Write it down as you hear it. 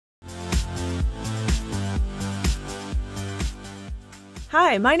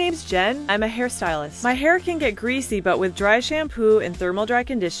Hi, my name's Jen. I'm a hairstylist. My hair can get greasy, but with dry shampoo and thermal dry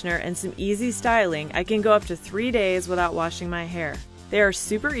conditioner and some easy styling, I can go up to 3 days without washing my hair. They are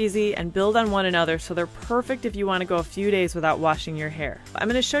super easy and build on one another, so they're perfect if you want to go a few days without washing your hair. I'm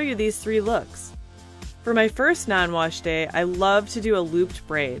going to show you these 3 looks. For my first non-wash day, I love to do a looped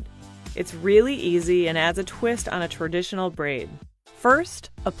braid. It's really easy and adds a twist on a traditional braid. First,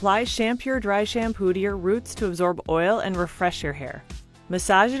 apply Shampure dry shampoo to your roots to absorb oil and refresh your hair.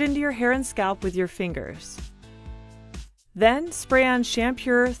 Massage it into your hair and scalp with your fingers. Then spray on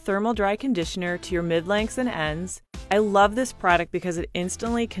Shampure thermal dry conditioner to your mid-lengths and ends. I love this product because it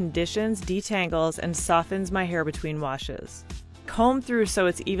instantly conditions, detangles, and softens my hair between washes. Comb through so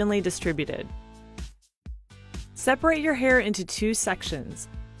it's evenly distributed. Separate your hair into 2 sections.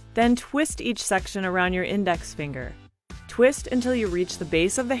 Then twist each section around your index finger. Twist until you reach the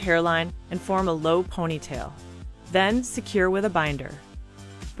base of the hairline and form a low ponytail. Then secure with a binder.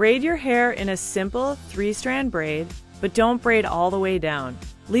 Braid your hair in a simple 3-strand braid, but don't braid all the way down.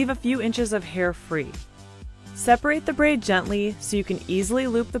 Leave a few inches of hair free. Separate the braid gently so you can easily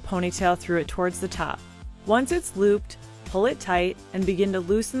loop the ponytail through it towards the top. Once it's looped, pull it tight and begin to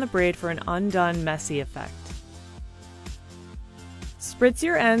loosen the braid for an undone, messy effect. Spritz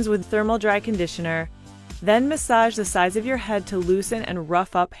your ends with thermal dry conditioner, then massage the sides of your head to loosen and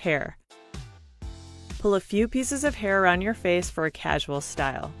rough up hair. Pull a few pieces of hair around your face for a casual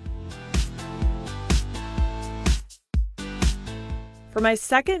style. For my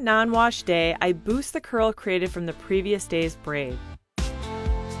second non-wash day, I boost the curl created from the previous day's braid.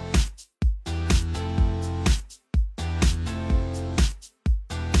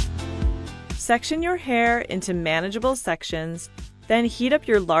 Section your hair into manageable sections, then heat up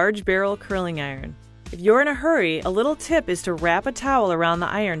your large barrel curling iron. If you're in a hurry, a little tip is to wrap a towel around the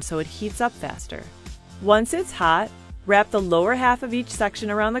iron so it heats up faster. Once it's hot, wrap the lower half of each section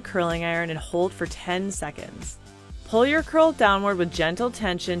around the curling iron and hold for 10 seconds. Pull your curl downward with gentle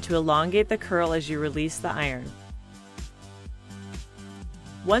tension to elongate the curl as you release the iron.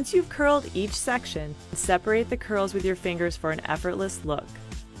 Once you've curled each section, separate the curls with your fingers for an effortless look.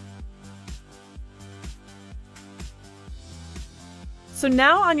 So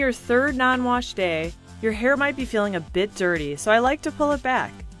now on your third non-wash day, your hair might be feeling a bit dirty, so I like to pull it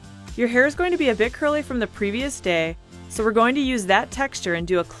back. Your hair is going to be a bit curly from the previous day, so we're going to use that texture and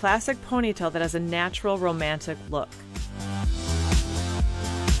do a classic ponytail that has a natural, romantic look.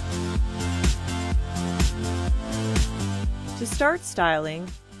 To start styling,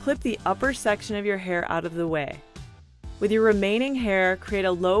 clip the upper section of your hair out of the way. With your remaining hair, create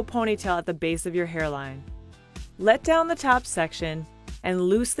a low ponytail at the base of your hairline. Let down the top section and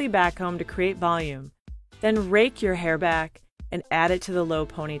loosely backcomb to create volume. Then rake your hair back and add it to the low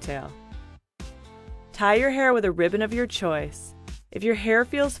ponytail. Tie your hair with a ribbon of your choice. If your hair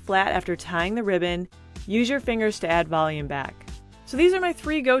feels flat after tying the ribbon, use your fingers to add volume back. So these are my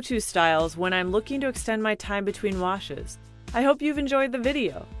 3 go-to styles when I'm looking to extend my time between washes. I hope you've enjoyed the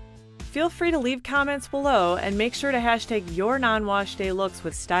video. Feel free to leave comments below and make sure to hashtag your non-wash day looks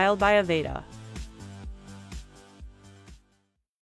with Styled by Aveda.